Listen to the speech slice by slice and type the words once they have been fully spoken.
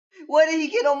Why did he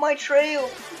get on my trail?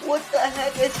 What the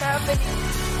heck is happening?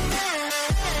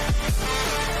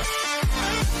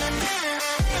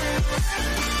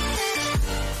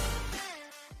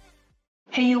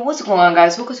 Hey yo, what's going on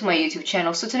guys? Welcome to my YouTube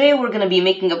channel. So today we're gonna be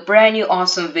making a brand new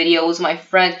awesome video with my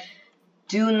friend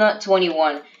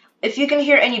DoNut21. If you can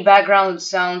hear any background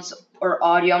sounds or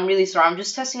audio, I'm really sorry. I'm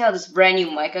just testing out this brand new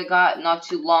mic I got not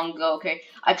too long ago, okay?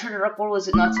 I tried to record with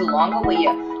it not too long ago, but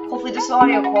yeah. Hopefully this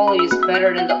audio quality is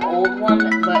better than the old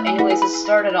one, but anyways, let's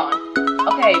start it on.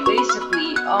 Okay,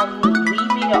 basically, we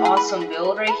made an awesome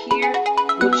build right here,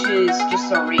 which is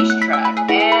just a racetrack,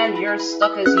 and you're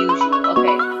stuck as usual,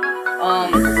 okay?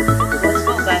 Let's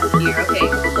go back here. Okay,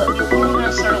 look, if you're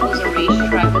gonna start with a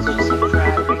racetrack, it's just a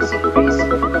drag racing race.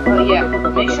 But yeah,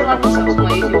 make sure to like and subscribe to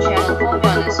my YouTube channel, follow me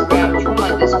on Instagram, join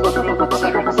my Discord group,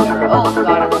 etc, etc. Oh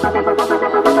god, I'm looking for this.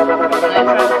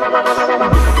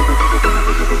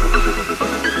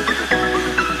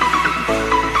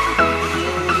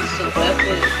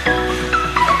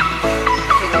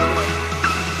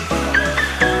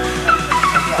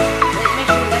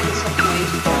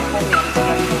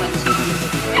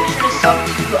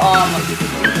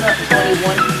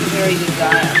 DoNut21, he's a very good guy.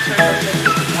 I'm sure I've said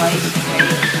this twice, okay?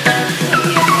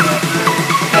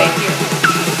 Okay, here.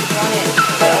 Run it.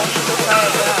 I don't need to try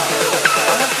it out.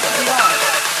 I have to put it on.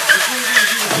 Before you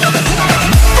do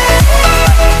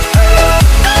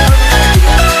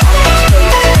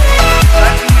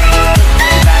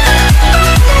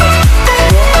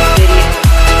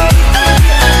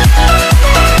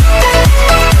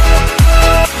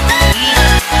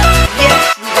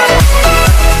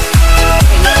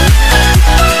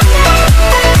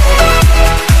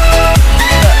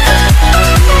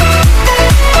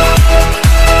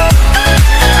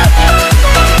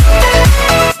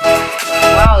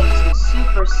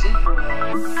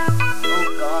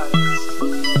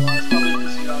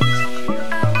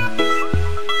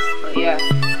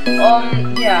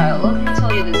yeah, let me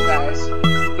tell you this, guys.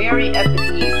 Very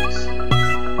epic news.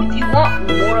 If you want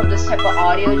more of this type of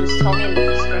audio, just tell me in the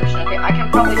description, okay? I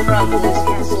can probably turn on noise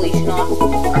cancellation on,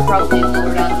 or probably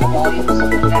lower down the volume or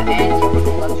something like that, and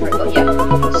everything left right. But yeah,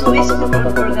 so basically what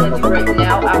we're gonna do right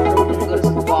now, after we're gonna go to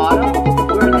the bottom,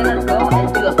 we're gonna go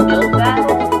and do a build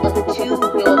battle, like 2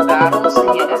 build battles, and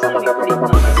yeah, that's gonna be pretty fun.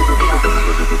 That's pretty awesome.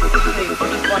 It's gonna be a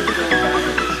pretty fun build battle.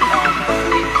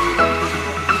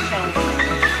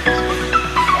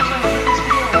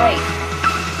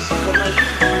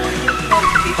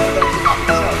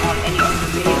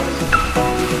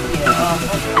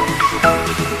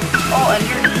 Oh, and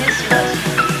you're missing us.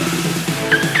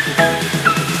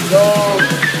 Go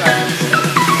subscribe.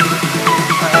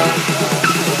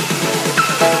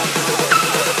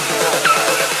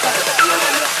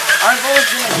 Our goal is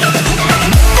gonna be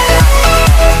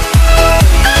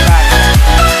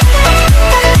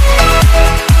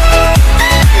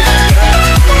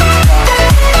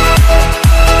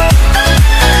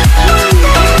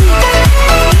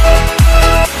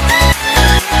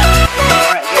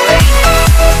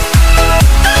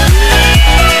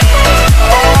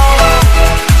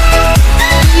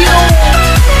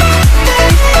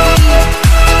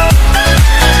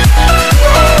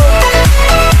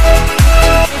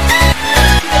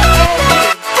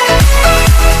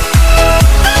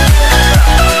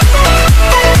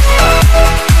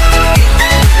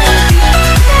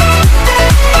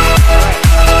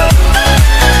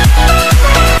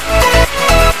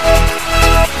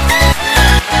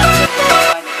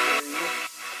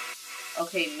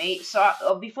so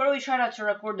before we tried out to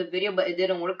record the video, but it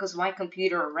didn't work because my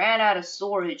computer ran out of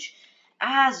storage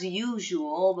as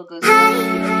usual, because my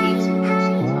computer hates me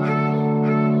most of the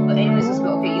time. But anyways, let's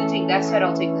go. Okay, you take that side,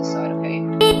 I'll take this side, okay?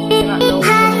 We cannot build we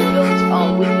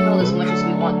can build as much as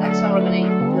we want. Next time we're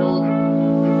gonna build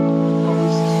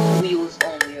those 2 wheels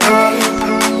only, okay?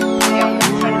 Yeah, I'm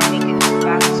gonna try to make it as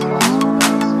fast as possible.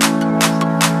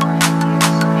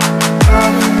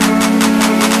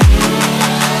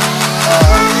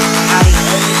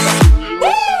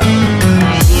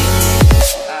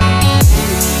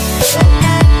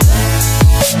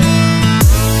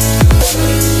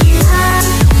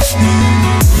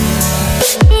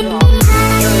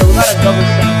 Double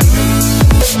set.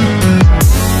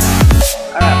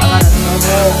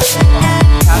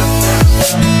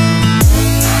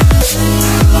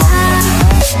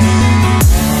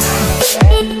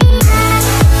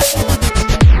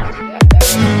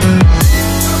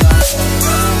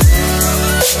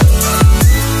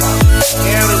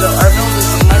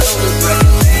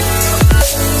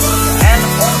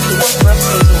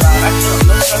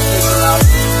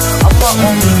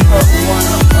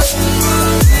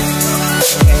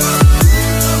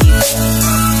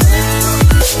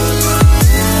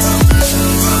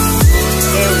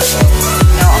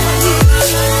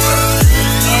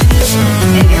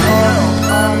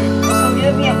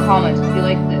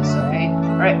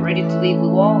 complete the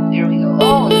wall. There we go.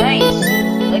 Oh, nice.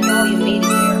 Look at how you made it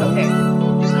there. Okay.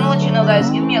 Just gonna let you know, guys.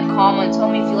 Give me a comment. Tell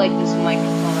me if you like this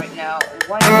microphone right now.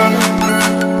 Why not?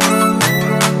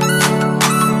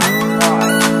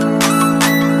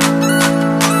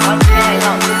 Why can't I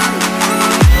not listen?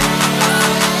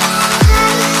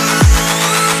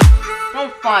 No,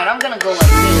 fine. I'm gonna go like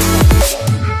this.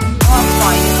 Oh, I'm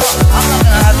fine. You know, I'm not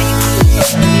gonna have any clues.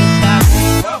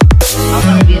 I'm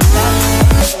gonna be a assassin.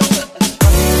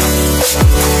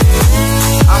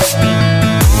 I'm ready.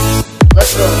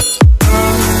 Let's go.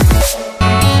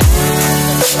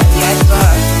 Yes,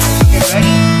 get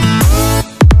ready.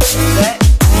 Set.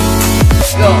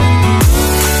 Go.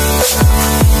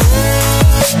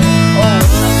 Oh,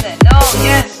 something. No,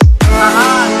 yes. Haha.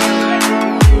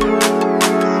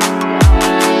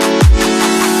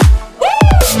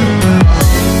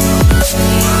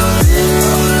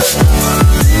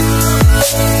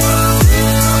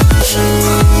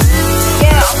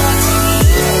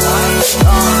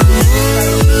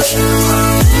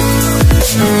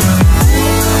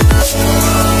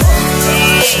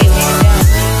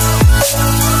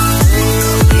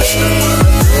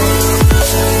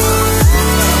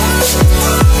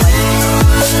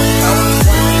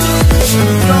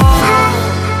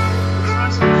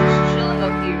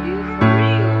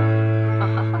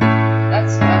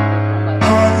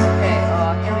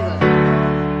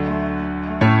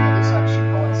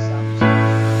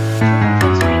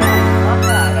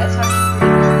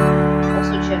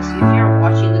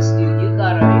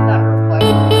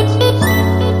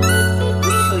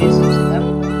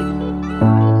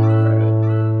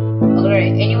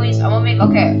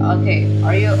 Okay,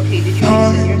 are you okay? Did you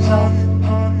reset yourself?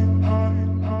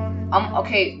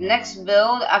 Okay, next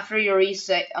build after you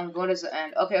reset, I'm going to the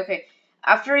end. Okay.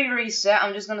 After you reset,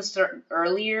 I'm just gonna start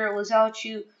earlier without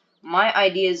you. My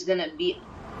idea is gonna be,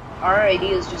 our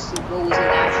idea is just to go with a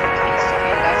natural taste.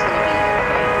 Okay, that's gonna be it.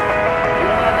 Okay, we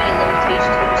don't have any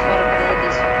limitations. We're just gonna build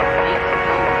this, make it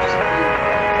go, just do it.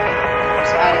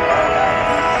 Just adding all that.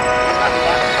 It's not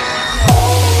that much.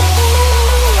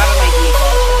 I got an idea,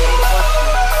 guys. Okay,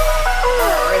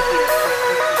 watch this. Right here.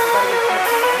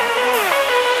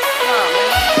 Come on,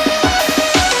 man.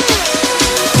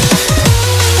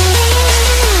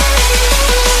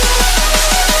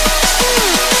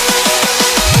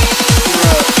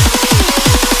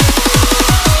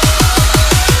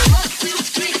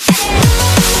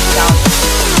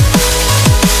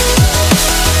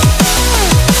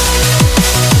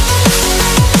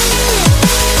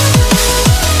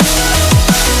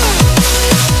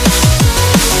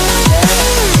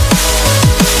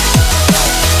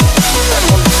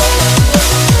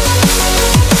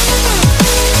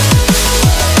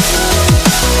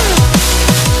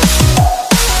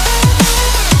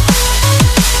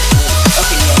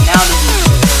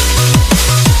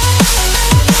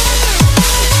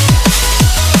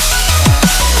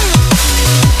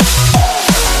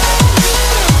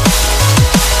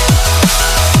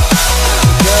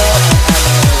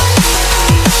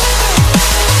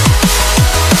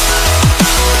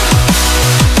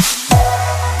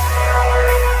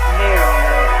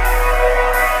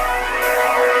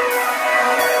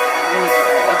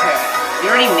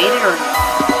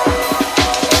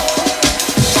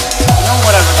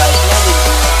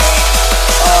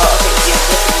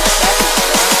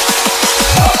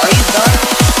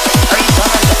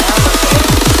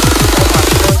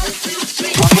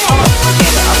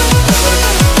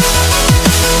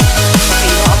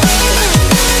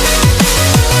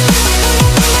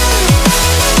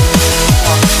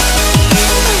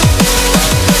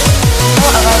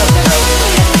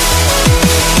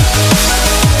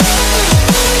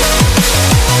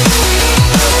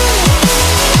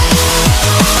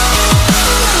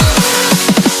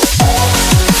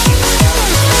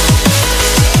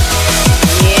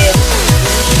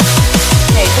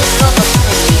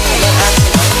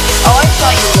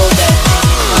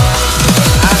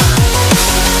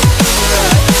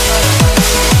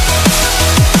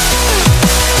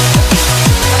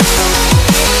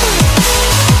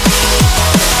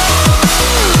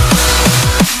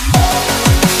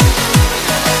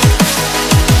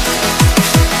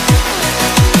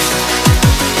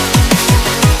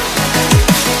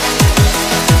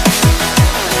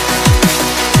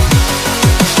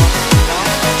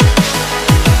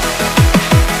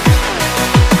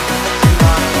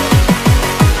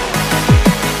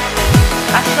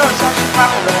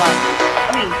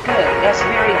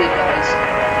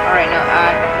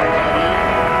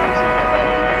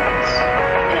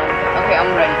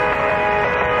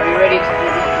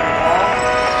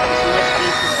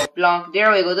 There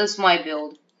we go, this is my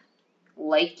build.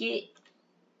 Like it?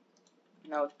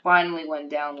 Now it finally went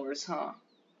downwards, huh?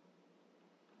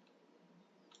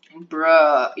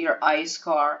 Bruh, your ice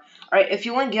car. Alright, if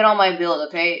you want to get on my build,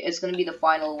 okay? It's gonna be the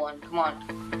final one. Come on.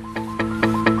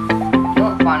 You know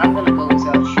what? Fine, I'm gonna